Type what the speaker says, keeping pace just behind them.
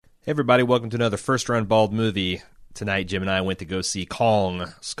Hey everybody, welcome to another First Run Bald movie. Tonight, Jim and I went to go see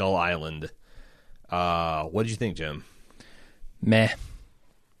Kong, Skull Island. What did you think, Jim? Meh.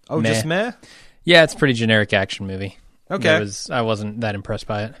 Oh, just meh? Yeah, it's a pretty generic action movie. Okay. I wasn't that impressed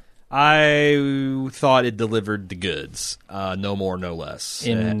by it. I thought it delivered the goods. No more, no less.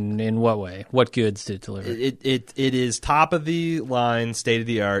 In what way? What goods did it deliver? It is top of the line, state of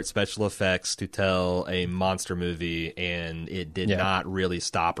the art special effects to tell a monster movie, and it did not really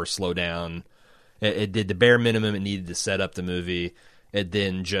stop or slow down. It did the bare minimum it needed to set up the movie. It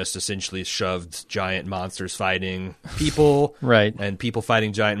then just essentially shoved giant monsters fighting people, Right. and people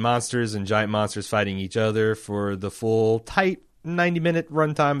fighting giant monsters, and giant monsters fighting each other for the full tight 90-minute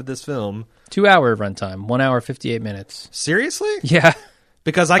runtime of this film. 2-hour runtime, 1 hour 58 minutes. Seriously? Yeah.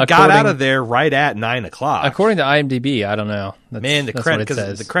 Because I got out of there right at 9 o'clock. According to IMDb, I don't know. Man, the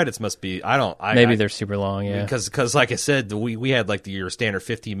credits must be. Maybe they're super long. Yeah. Because like I said, we had like your standard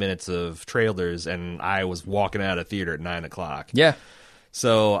 15 minutes of trailers, and I was walking out of theater at 9 o'clock. Yeah.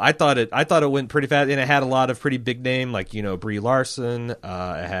 So I thought it went pretty fast, and it had a lot of pretty big name, like Brie Larson. It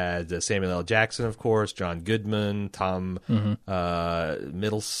had Samuel L. Jackson, of course, John Goodman, Tom Hiddleston.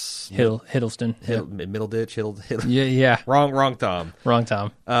 Middleditch. Yeah. Wrong Tom. Wrong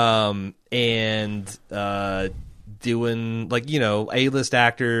Tom. And doing A-list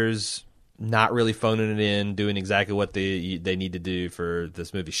actors, not really phoning it in, doing exactly what they need to do for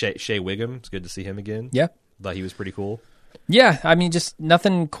this movie. Shea Wiggum, it's good to see him again. Yeah. Thought he was pretty cool. Yeah, I mean, just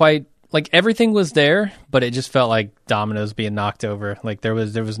nothing quite like everything was there, but it just felt like dominoes being knocked over. Like there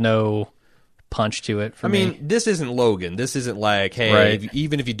was no punch to it for me. I mean, this isn't Logan. This isn't like, hey, Right.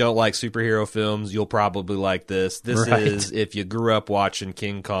 even if you don't like superhero films, you'll probably like this. This Right. is, if you grew up watching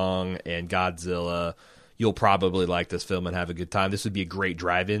King Kong and Godzilla, you'll probably like this film and have a good time. This would be a great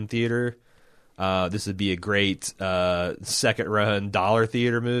drive-in theater. This would be a great second-run dollar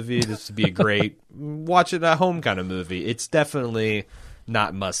theater movie. This would be a great watch it at home kind of movie. It's definitely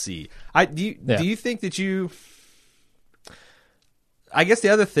not must-see. Do you think that you... I guess the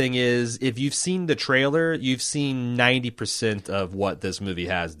other thing is, if you've seen the trailer, you've seen 90% of what this movie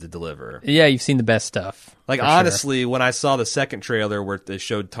has to deliver. Yeah, you've seen the best stuff. Like, honestly, when I saw the second trailer where they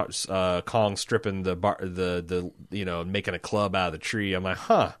showed Kong stripping the making a club out of the tree, I'm like,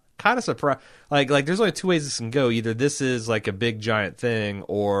 huh. Kind of surprised. Like, there's only two ways this can go. Either this is like a big giant thing,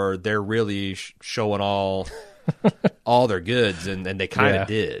 or they're really showing all their goods, and they kind of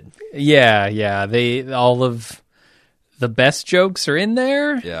did. Yeah. All of the best jokes are in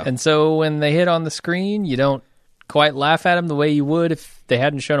there, and so when they hit on the screen, you don't quite laugh at them the way you would if they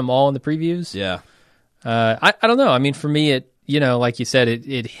hadn't shown them all in the previews. Yeah. I don't know. I mean, for me, it like you said,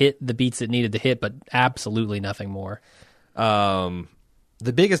 it hit the beats it needed to hit, but absolutely nothing more.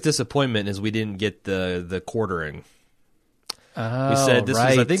 The biggest disappointment is we didn't get the quartering. Oh, we said this right,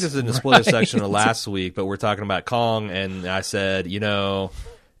 was, I think this was in the spoiler section of last week, but we're talking about Kong, and I said, in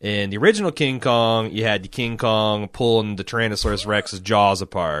the original King Kong, you had King Kong pulling the Tyrannosaurus Rex's jaws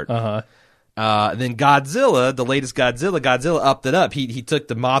apart. Then Godzilla, the latest Godzilla upped it up. He took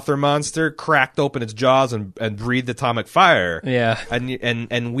the Mothra monster, cracked open its jaws, and breathed atomic fire. Yeah.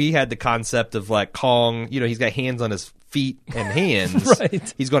 And we had the concept of like Kong, he's got hands on his feet and hands.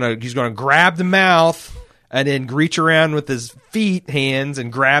 Right. He's gonna grab the mouth and then reach around with his hands and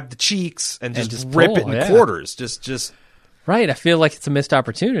grab the cheeks and just rip pull, it in quarters. Just right. I feel like it's a missed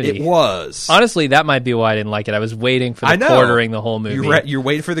opportunity. It was. Honestly, that might be why I didn't like it. I was waiting for the quartering the whole movie. You're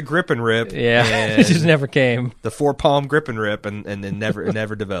waiting for the grip and rip. Yeah. And it just never came. the 4-palm grip and rip, and then it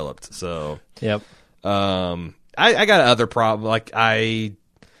never developed. So Yep. I got other problem.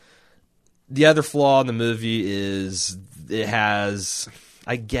 The other flaw in the movie is it has.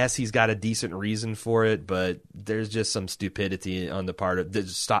 I guess he's got a decent reason for it, but there's just some stupidity on the part of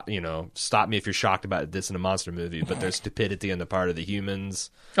stop me if you're shocked about this in a monster movie, but there's stupidity on the part of the humans.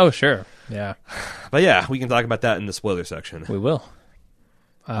 Oh, sure. Yeah. But yeah, we can talk about that in the spoiler section. We will.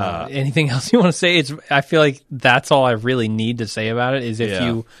 Anything else you want to say? I feel like that's all I really need to say about it is if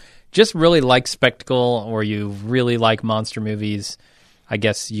you just really like spectacle or you really like monster movies, I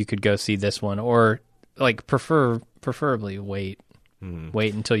guess you could go see this one, or like preferably wait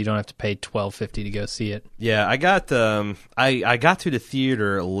until you don't have to pay $12.50 to go see it. Yeah, I got I got to the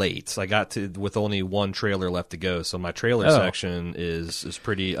theater late. I got to with only one trailer left to go, so my trailer section is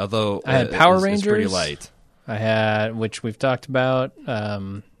pretty. Although I had Power Rangers, pretty light. I had, which we've talked about.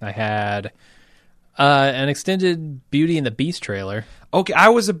 I had an extended Beauty and the Beast trailer. Okay, I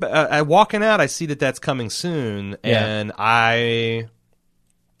was walking out. I see that's coming soon, and I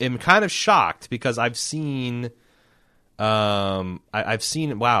am kind of shocked because I've seen. I've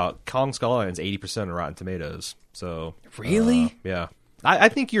seen. Wow, Kong Skull Island's 80% on Rotten Tomatoes. So really, yeah. I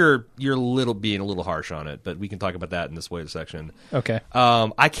think you're being a little harsh on it, but we can talk about that in the spoiler section. Okay.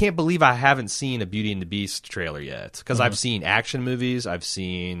 I can't believe I haven't seen a Beauty and the Beast trailer yet, because I've seen action movies, I've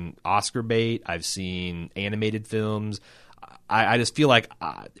seen Oscar bait, I've seen animated films. I just feel like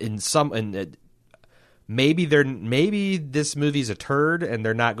maybe this movie's a turd and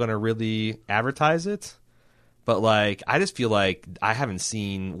they're not going to really advertise it, but like I just feel like I haven't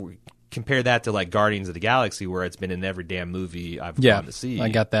seen. Compare that to like Guardians of the Galaxy, where it's been in every damn movie I've gone to see. I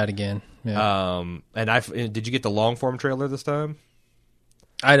got that again. Yeah. And did you get the long form trailer this time?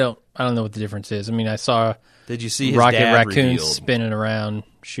 I don't know what the difference is. I mean, I saw. Did you see his Rocket dad Raccoon revealed? Spinning around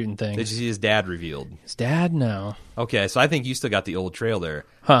shooting things? Did you see his dad revealed? His dad? No. Okay, so I think you still got the old trailer.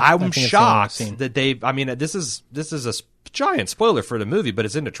 I I'm think it's shocked the one I've seen. that they. I mean, this is a giant spoiler for the movie, but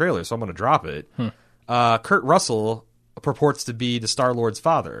it's in the trailer, so I'm going to drop it. Kurt Russell purports to be the Star-Lord's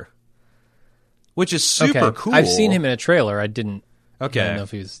father. Which is super cool. I've seen him in a trailer. I didn't know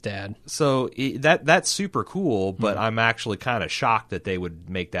if he was his dad. So that's super cool, but I'm actually kind of shocked that they would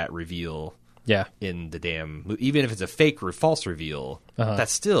make that reveal in the damn... Even if it's a fake or false reveal,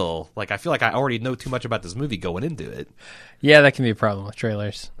 that's still... Like, I feel like I already know too much about this movie going into it. Yeah, that can be a problem with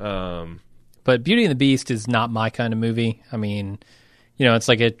trailers. But Beauty and the Beast is not my kind of movie. I mean, it's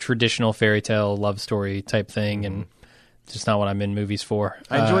like a traditional fairy tale love story type thing, and... just not what I'm in movies for.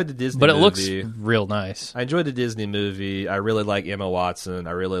 I enjoyed the Disney movie. But it movie. looks real nice. I enjoyed the Disney movie. I really like Emma Watson.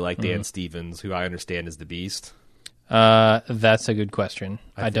 I really like Dan Stevens, who I understand is the Beast. That's a good question.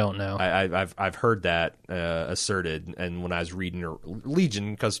 I don't know. I've heard that asserted, and when I was reading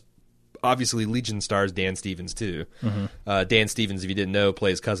Legion, because obviously Legion stars Dan Stevens too. Dan Stevens, if you didn't know,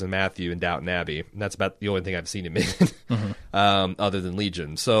 plays Cousin Matthew in Downton Abbey. And that's about the only thing I've seen him in, other than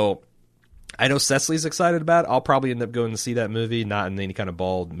Legion. So... I know Cecily's excited about it. I'll probably end up going to see that movie, not in any kind of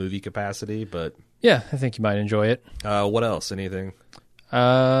bald movie capacity, but... Yeah, I think you might enjoy it. What else? Anything?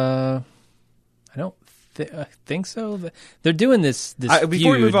 I don't think so. They're doing this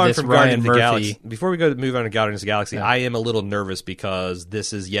before we move on from Ryan Guardians of the Galaxy, before we move on to Guardians of the Galaxy, I am a little nervous because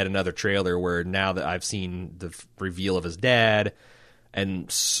this is yet another trailer where now that I've seen the reveal of his dad...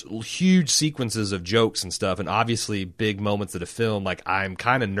 and huge sequences of jokes and stuff, and obviously big moments of the film. Like, I'm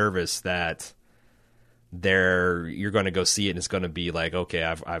kind of nervous that you're going to go see it, and it's going to be like, okay,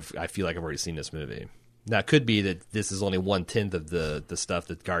 I feel like I've already seen this movie. Now, it could be that this is only 1/10 of the stuff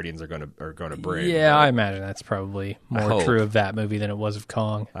that Guardians are going to bring. Yeah, I imagine that's probably more true of that movie than it was of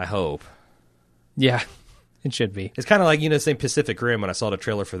Kong. I hope. Yeah, it should be. It's kind of like same Pacific Rim. When I saw the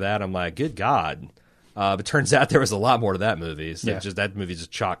trailer for that, I'm like, good God. But it turns out there was a lot more to that movie. So that movie's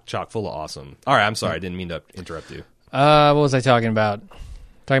just chock full of awesome. All right, I'm sorry. I didn't mean to interrupt you. What was I talking about?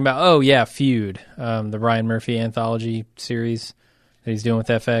 Feud, the Ryan Murphy anthology series that he's doing with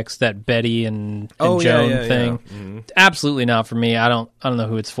FX, that Betty and Joan thing. Yeah. Mm-hmm. Absolutely not for me. I don't know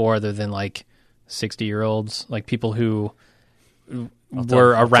who it's for other than like 60-year-olds, like people who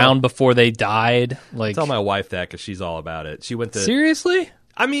were around before they died. Like, tell my wife that because she's all about it. She went to... Seriously?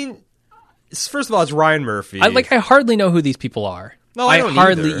 I mean... First of all, it's Ryan Murphy. I hardly know who these people are. No, I don't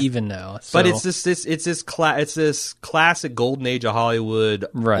hardly either. even know. So. But it's this classic golden age of Hollywood,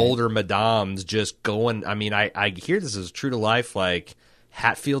 older madames just going. I mean, I hear this is true to life, like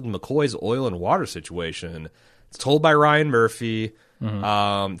Hatfield and McCoy's oil and water situation. It's told by Ryan Murphy.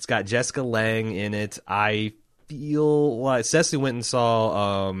 It's got Jessica Lange in it. I feel like Cecily went and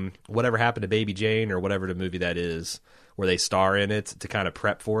saw Whatever Happened to Baby Jane, or whatever the movie that is, where they star in it to kind of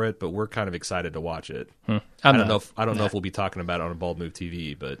prep for it, but we're kind of excited to watch it. I don't know if we'll be talking about it on a Bald Move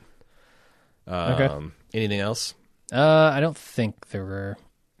TV, but anything else? I don't think there were.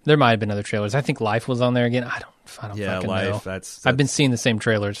 There might have been other trailers. I think Life was on there again. I don't fucking know. That's I've been seeing the same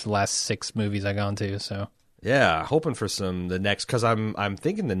trailers for the last 6 movies I've gone to. So yeah, hoping for the next, because I'm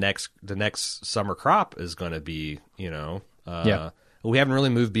thinking the next summer crop is going to be we haven't really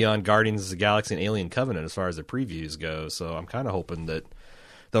moved beyond Guardians of the Galaxy and Alien Covenant as far as the previews go, so I'm kind of hoping that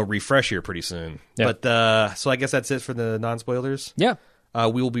they'll refresh here pretty soon. Yeah. But so I guess that's it for the non-spoilers. Yeah.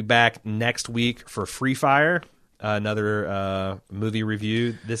 We will be back next week for Free Fire, another movie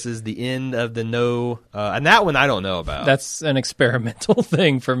review. This is the end of the and that one I don't know about. That's an experimental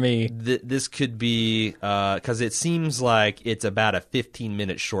thing for me. This could be, because it seems like it's about a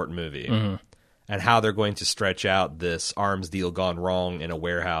 15-minute short movie. Mm-hmm. And how they're going to stretch out this arms deal gone wrong in a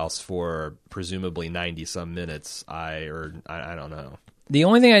warehouse for presumably 90-some minutes, I don't know. The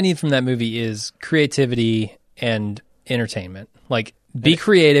only thing I need from that movie is creativity and entertainment. Like, be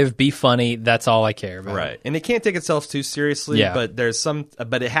creative, be funny. That's all I care about. Right, and it can't take itself too seriously. Yeah. but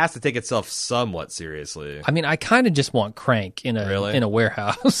it has to take itself somewhat seriously. I mean, I kind of just want Crank in a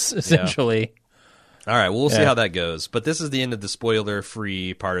warehouse, essentially. All right, well, we'll see how that goes. But this is the end of the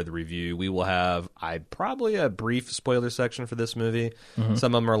spoiler-free part of the review. We will have probably a brief spoiler section for this movie. Mm-hmm.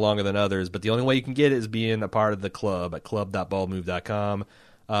 Some of them are longer than others, but the only way you can get it is being a part of the club at club.baldmove.com.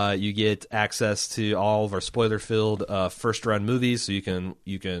 You get access to all of our spoiler-filled first-run movies, so you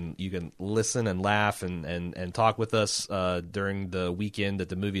can listen and laugh and talk with us during the weekend that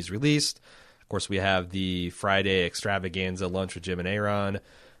the movie's released. Of course, we have the Friday extravaganza lunch with Jim and Aaron.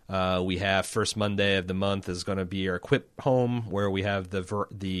 We have first Monday of the month is going to be our Quip Home, where we have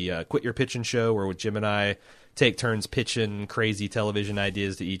the Quit Your Pitching show, where Jim and I take turns pitching crazy television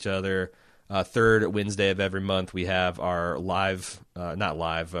ideas to each other. Third Wednesday of every month, we have our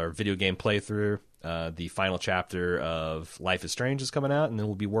our video game playthrough. The final chapter of Life is Strange is coming out, and then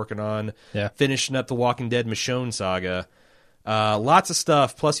we'll be working on finishing up the Walking Dead Michonne saga. Lots of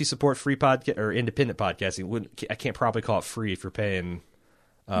stuff. Plus, you support free podcast or independent podcasting. I can't probably call it free if you're paying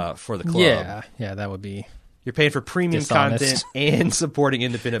for the club. Yeah, that would be. You're paying for premium content and supporting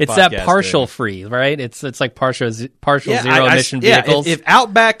independent podcasting. It's that partial free, right? It's like partial zero emission vehicles. If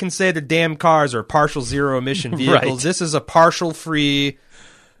Outback can say their damn cars are partial zero emission vehicles, right. This is a partial free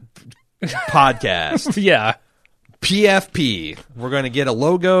podcast. Yeah. PFP. We're going to get a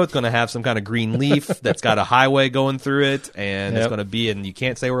logo. It's going to have some kind of green leaf that's got a highway going through it, and it's going to be, and you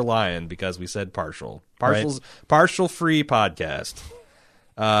can't say we're lying because we said partial. Partial free podcast.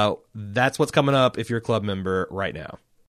 That's what's coming up if you're a club member right now.